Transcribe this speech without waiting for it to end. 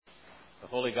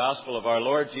Holy Gospel of our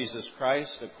Lord Jesus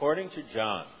Christ according to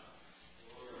John.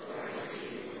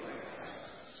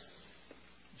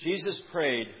 Jesus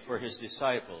prayed for his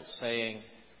disciples, saying,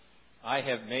 I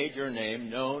have made your name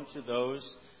known to those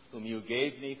whom you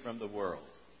gave me from the world.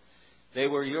 They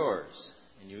were yours,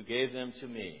 and you gave them to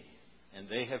me, and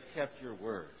they have kept your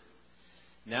word.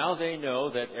 Now they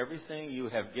know that everything you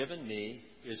have given me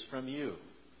is from you.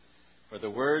 For the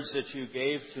words that you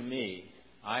gave to me,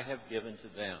 I have given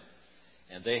to them,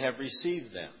 and they have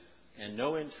received them, and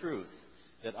know in truth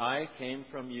that I came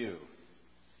from you,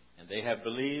 and they have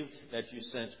believed that you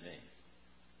sent me.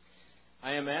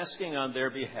 I am asking on their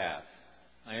behalf.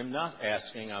 I am not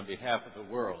asking on behalf of the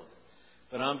world,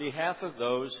 but on behalf of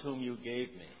those whom you gave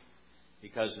me,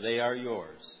 because they are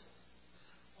yours.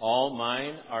 All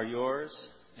mine are yours,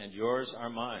 and yours are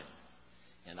mine,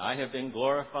 and I have been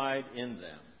glorified in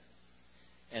them.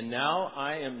 And now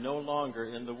I am no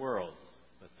longer in the world,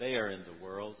 but they are in the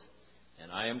world,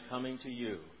 and I am coming to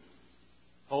you.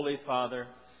 Holy Father,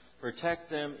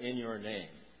 protect them in your name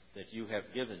that you have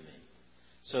given me,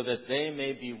 so that they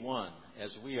may be one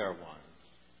as we are one.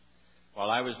 While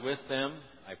I was with them,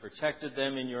 I protected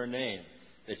them in your name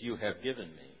that you have given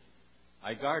me.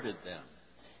 I guarded them,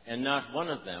 and not one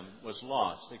of them was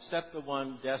lost, except the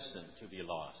one destined to be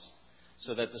lost,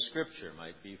 so that the Scripture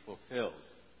might be fulfilled.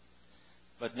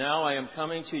 But now I am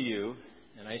coming to you,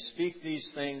 and I speak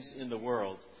these things in the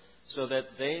world, so that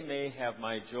they may have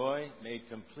my joy made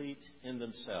complete in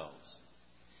themselves.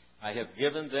 I have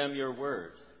given them your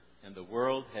word, and the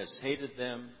world has hated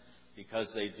them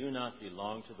because they do not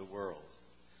belong to the world,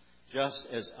 just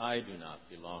as I do not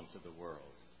belong to the world.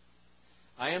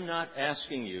 I am not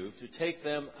asking you to take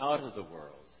them out of the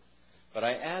world, but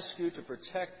I ask you to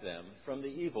protect them from the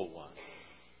evil one.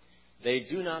 They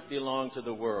do not belong to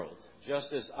the world,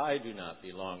 just as I do not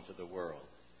belong to the world.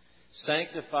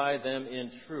 Sanctify them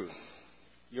in truth.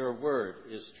 Your word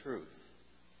is truth.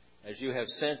 As you have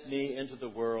sent me into the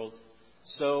world,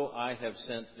 so I have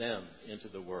sent them into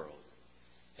the world.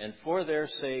 And for their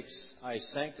sakes I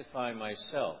sanctify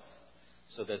myself,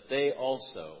 so that they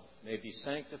also may be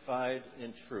sanctified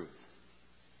in truth.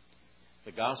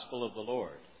 The Gospel of the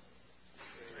Lord.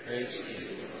 Praise to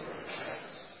you, Lord.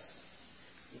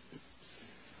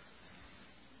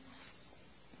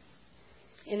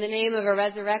 In the name of a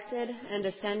resurrected and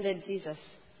ascended Jesus.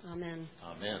 Amen.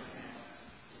 Amen.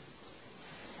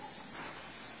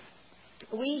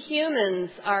 We humans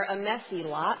are a messy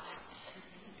lot.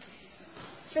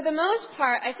 For the most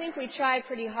part, I think we try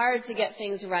pretty hard to get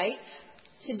things right,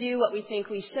 to do what we think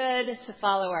we should, to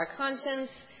follow our conscience,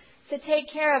 to take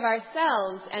care of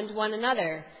ourselves and one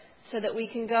another so that we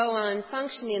can go on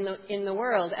functioning in the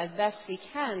world as best we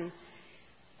can.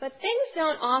 But things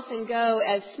don't often go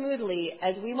as smoothly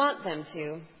as we want them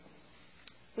to.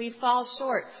 We fall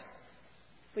short.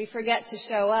 We forget to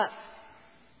show up.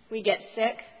 We get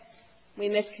sick. We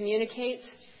miscommunicate.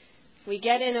 We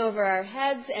get in over our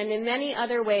heads, and in many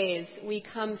other ways, we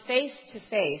come face to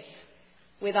face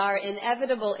with our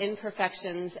inevitable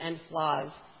imperfections and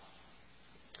flaws.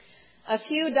 A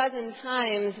few dozen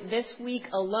times this week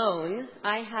alone,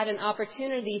 I had an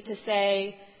opportunity to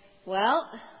say, well,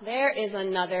 there is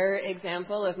another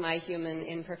example of my human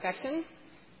imperfection.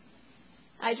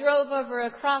 I drove over a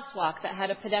crosswalk that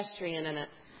had a pedestrian in it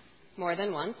more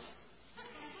than once.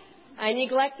 I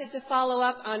neglected to follow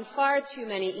up on far too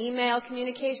many email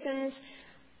communications.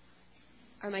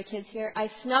 Are my kids here?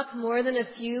 I snuck more than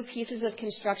a few pieces of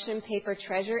construction paper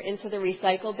treasure into the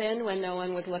recycle bin when no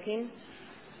one was looking.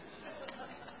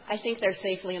 I think they're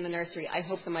safely in the nursery. I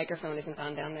hope the microphone isn't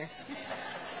on down there.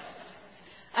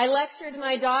 I lectured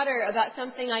my daughter about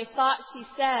something I thought she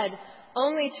said,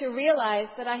 only to realize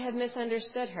that I had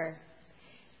misunderstood her.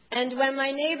 And when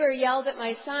my neighbor yelled at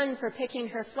my son for picking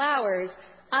her flowers,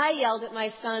 I yelled at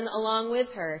my son along with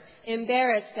her,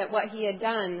 embarrassed at what he had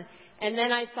done. And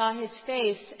then I saw his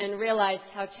face and realized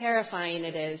how terrifying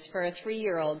it is for a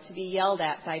 3-year-old to be yelled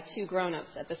at by 2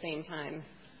 grown-ups at the same time.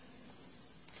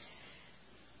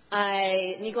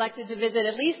 I neglected to visit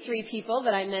at least 3 people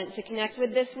that I meant to connect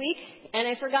with this week, and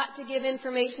I forgot to give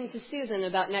information to Susan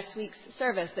about next week's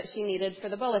service that she needed for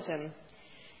the bulletin.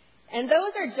 And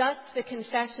those are just the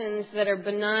confessions that are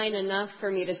benign enough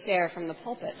for me to share from the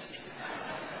pulpit.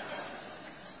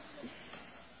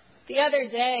 The other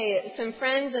day, some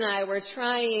friends and I were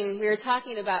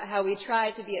talking about how we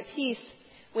try to be at peace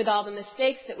with all the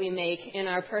mistakes that we make in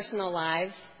our personal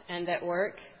lives and at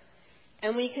work.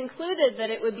 And we concluded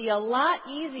that it would be a lot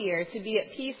easier to be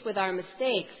at peace with our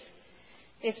mistakes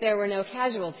if there were no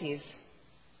casualties,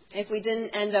 if we didn't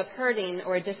end up hurting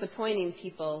or disappointing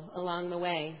people along the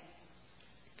way.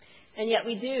 And yet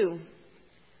we do.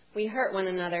 We hurt one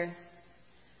another.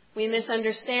 We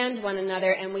misunderstand one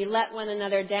another, and we let one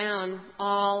another down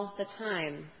all the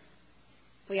time.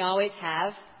 We always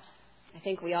have. I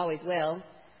think we always will.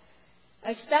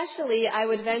 Especially, I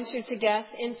would venture to guess,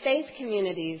 in faith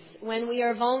communities when we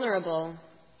are vulnerable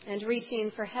and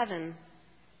reaching for heaven,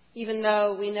 even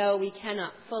though we know we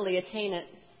cannot fully attain it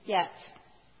yet.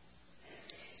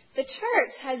 The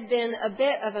church has been a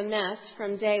bit of a mess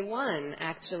from day one,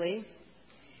 actually.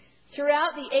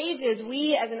 Throughout the ages,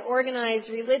 we as an organized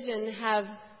religion have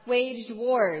waged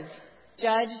wars,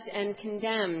 judged and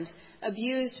condemned,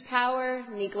 abused power,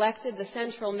 neglected the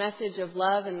central message of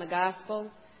love in the gospel,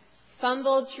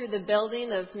 fumbled through the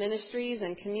building of ministries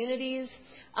and communities,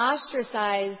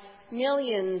 ostracized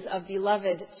millions of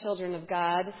beloved children of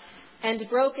God, and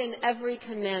broken every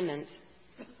commandment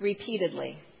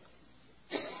repeatedly.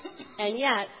 And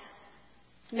yet,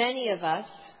 many of us,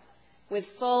 with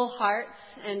full hearts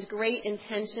and great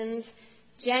intentions,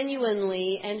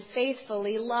 genuinely and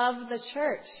faithfully love the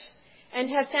church and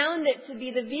have found it to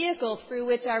be the vehicle through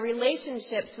which our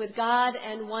relationships with God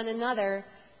and one another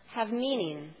have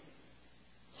meaning.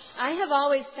 I have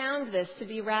always found this to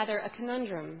be rather a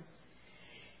conundrum.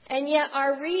 And yet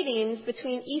our readings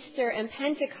between Easter and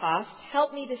Pentecost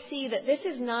help me to see that this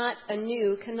is not a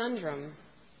new conundrum.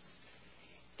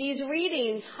 These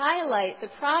readings highlight the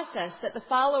process that the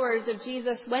followers of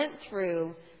Jesus went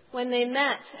through when they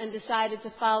met and decided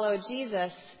to follow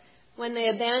Jesus, when they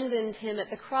abandoned him at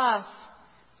the cross,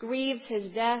 grieved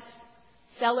his death,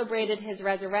 celebrated his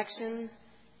resurrection,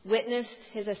 witnessed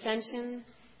his ascension,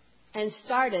 and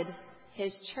started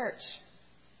his church.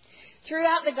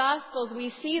 Throughout the Gospels,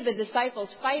 we see the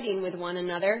disciples fighting with one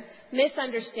another,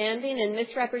 misunderstanding and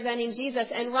misrepresenting Jesus,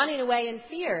 and running away in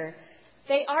fear.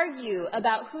 They argue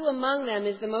about who among them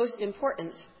is the most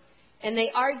important, and they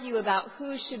argue about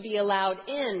who should be allowed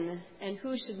in and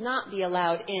who should not be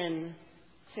allowed in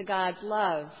to God's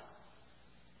love.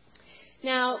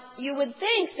 Now, you would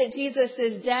think that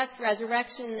Jesus' death,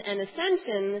 resurrection, and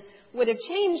ascension would have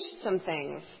changed some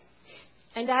things,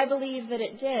 and I believe that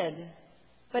it did.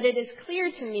 But it is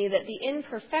clear to me that the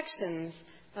imperfections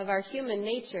of our human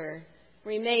nature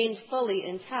remained fully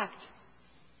intact.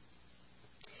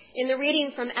 In the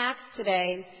reading from Acts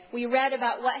today, we read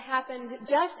about what happened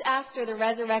just after the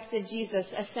resurrected Jesus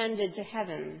ascended to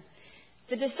heaven.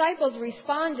 The disciples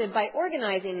responded by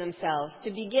organizing themselves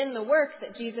to begin the work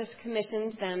that Jesus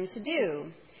commissioned them to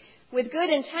do. With good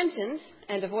intentions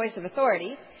and a voice of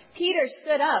authority, Peter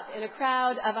stood up in a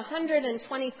crowd of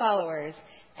 120 followers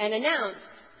and announced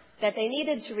that they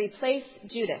needed to replace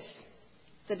Judas,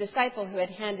 the disciple who had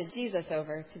handed Jesus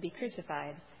over to be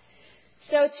crucified.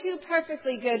 So 2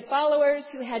 perfectly good followers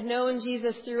who had known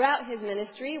Jesus throughout his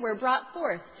ministry were brought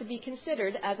forth to be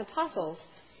considered as apostles.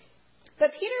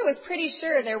 But Peter was pretty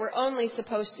sure there were only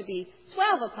supposed to be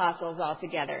 12 apostles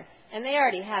altogether, and they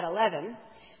already had 11.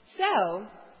 So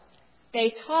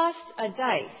they tossed a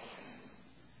dice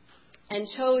and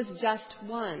chose just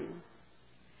one.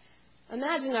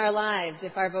 Imagine our lives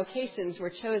if our vocations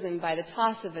were chosen by the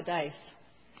toss of a dice.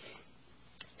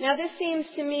 Now, this seems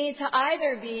to me to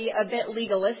either be a bit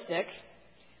legalistic,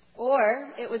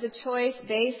 or it was a choice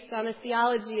based on a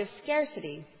theology of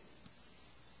scarcity.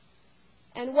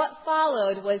 And what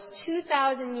followed was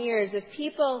 2,000 years of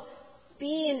people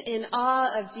being in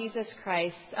awe of Jesus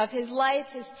Christ, of his life,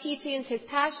 his teachings, his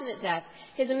passionate death,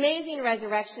 his amazing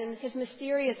resurrection, his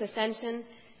mysterious ascension,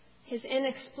 his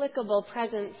inexplicable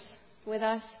presence with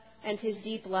us, and his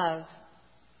deep love.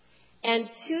 And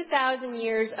 2,000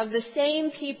 years of the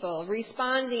same people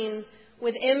responding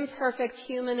with imperfect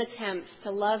human attempts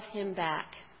to love him back,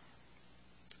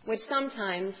 which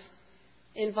sometimes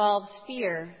involves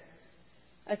fear,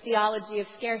 a theology of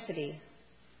scarcity,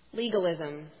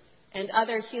 legalism, and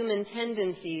other human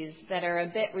tendencies that are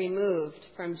a bit removed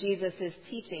from Jesus'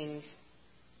 teachings.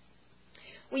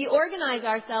 We organize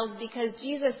ourselves because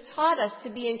Jesus taught us to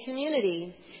be in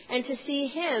community and to see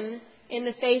him in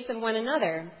the face of one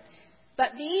another.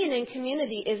 But being in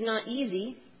community is not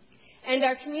easy, and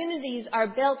our communities are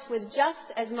built with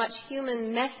just as much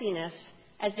human messiness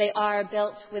as they are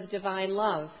built with divine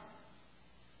love.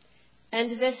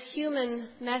 And this human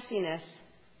messiness,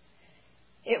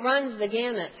 it runs the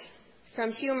gamut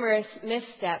from humorous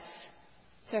missteps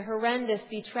to horrendous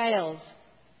betrayals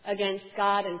against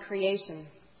God and creation.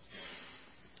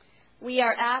 We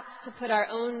are apt to put our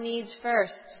own needs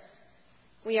first.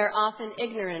 We are often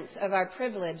ignorant of our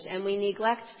privilege, and we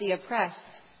neglect the oppressed.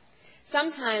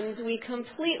 Sometimes we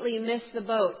completely miss the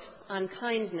boat on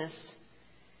kindness.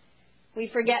 We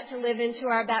forget to live into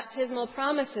our baptismal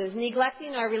promises,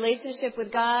 neglecting our relationship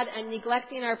with God and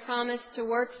neglecting our promise to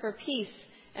work for peace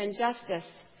and justice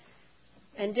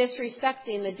and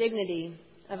disrespecting the dignity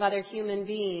of other human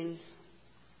beings.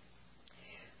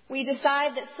 We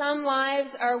decide that some lives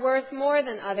are worth more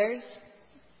than others,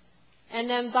 and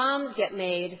then bombs get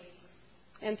made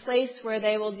and placed where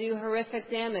they will do horrific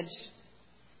damage.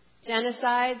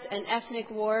 Genocides and ethnic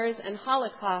wars and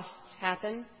holocausts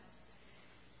happen.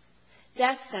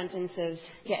 Death sentences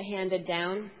get handed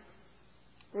down.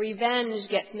 Revenge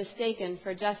gets mistaken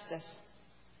for justice.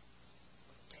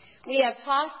 We have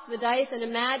tossed the dice and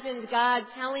imagined God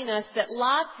telling us that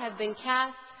lots have been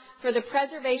cast for the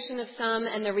preservation of some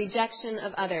and the rejection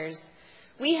of others.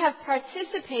 We have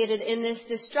participated in this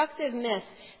destructive myth,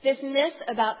 this myth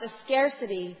about the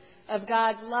scarcity of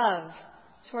God's love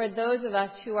toward those of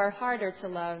us who are harder to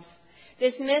love.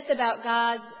 This myth about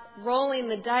God's rolling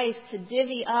the dice to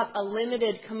divvy up a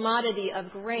limited commodity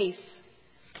of grace.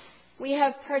 We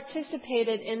have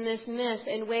participated in this myth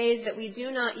in ways that we do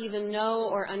not even know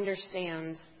or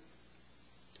understand,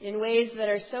 in ways that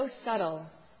are so subtle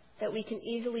that we can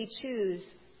easily choose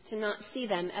to not see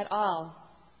them at all.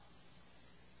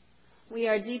 We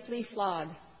are deeply flawed.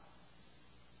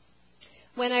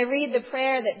 When I read the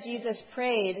prayer that Jesus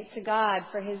prayed to God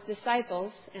for his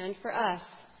disciples and for us,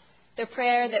 the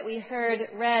prayer that we heard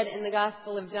read in the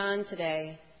Gospel of John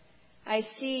today, I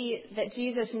see that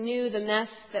Jesus knew the mess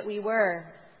that we were,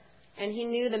 and he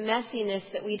knew the messiness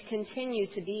that we'd continue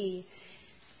to be,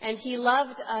 and he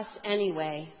loved us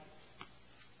anyway.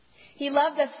 He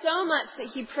loved us so much that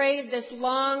he prayed this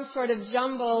long, sort of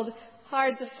jumbled,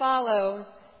 hard to follow,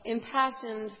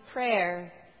 impassioned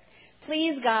prayer.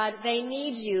 Please, God, they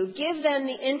need you. Give them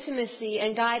the intimacy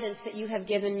and guidance that you have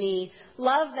given me.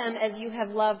 Love them as you have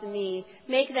loved me.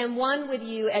 Make them one with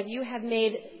you as you have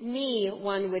made me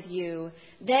one with you.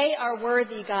 They are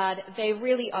worthy, God. They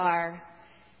really are.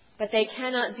 But they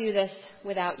cannot do this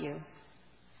without you.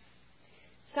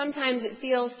 Sometimes it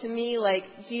feels to me like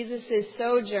Jesus'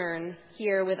 sojourn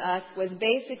here with us was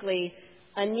basically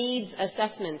a needs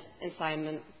assessment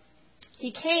assignment.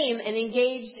 He came and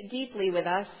engaged deeply with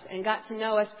us and got to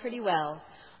know us pretty well,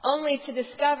 only to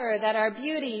discover that our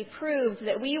beauty proved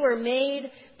that we were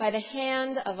made by the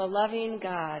hand of a loving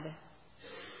God.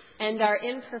 And our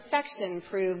imperfection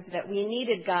proved that we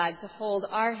needed God to hold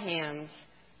our hands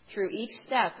through each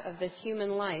step of this human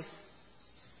life.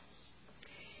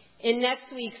 In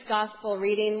next week's gospel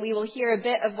reading, we will hear a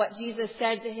bit of what Jesus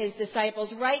said to his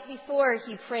disciples right before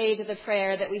he prayed the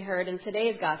prayer that we heard in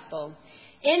today's gospel.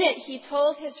 In it, he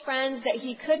told his friends that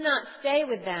he could not stay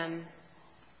with them,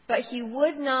 but he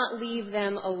would not leave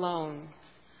them alone.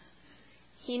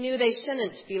 He knew they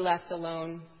shouldn't be left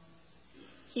alone.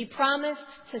 He promised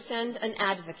to send an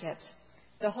advocate,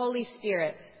 the Holy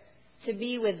Spirit, to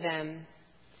be with them.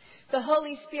 The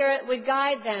Holy Spirit would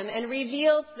guide them and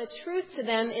reveal the truth to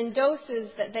them in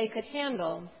doses that they could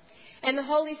handle. And the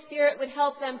Holy Spirit would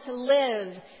help them to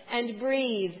live and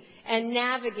breathe and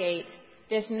navigate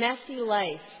this messy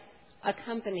life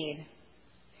accompanied.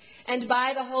 And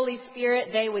by the Holy Spirit,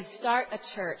 they would start a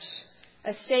church,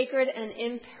 a sacred and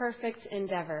imperfect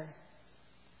endeavor.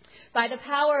 By the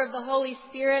power of the Holy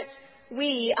Spirit,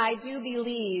 we, I do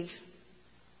believe,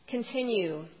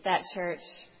 continue that church.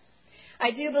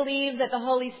 I do believe that the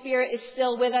Holy Spirit is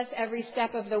still with us every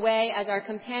step of the way as our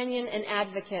companion and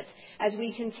advocate as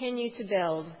we continue to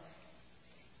build.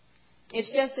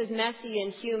 It's just as messy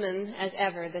and human as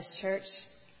ever, this church.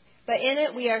 But in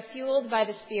it, we are fueled by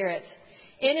the Spirit.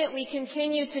 In it, we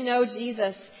continue to know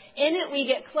Jesus. In it, we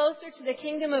get closer to the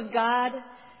kingdom of God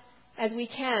as we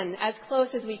can, as close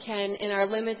as we can in our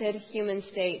limited human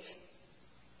state.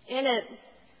 In it,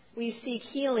 we seek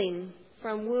healing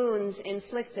from wounds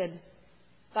inflicted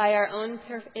by our own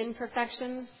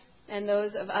imperfections and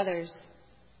those of others.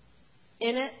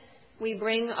 In it, we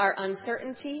bring our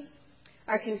uncertainty,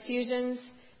 our confusions,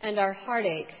 and our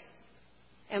heartache,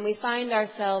 and we find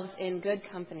ourselves in good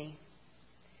company.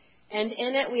 And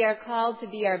in it, we are called to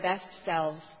be our best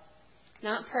selves,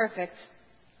 not perfect,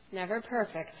 never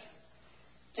perfect,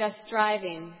 just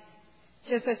striving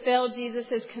to fulfill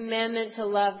Jesus' commandment to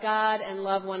love God and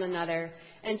love one another,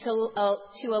 and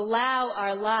to allow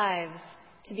our lives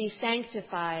to be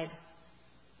sanctified,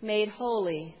 made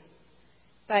holy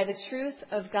by the truth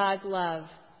of God's love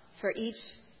for each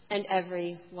and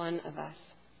every one of us.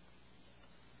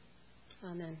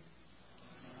 Amen.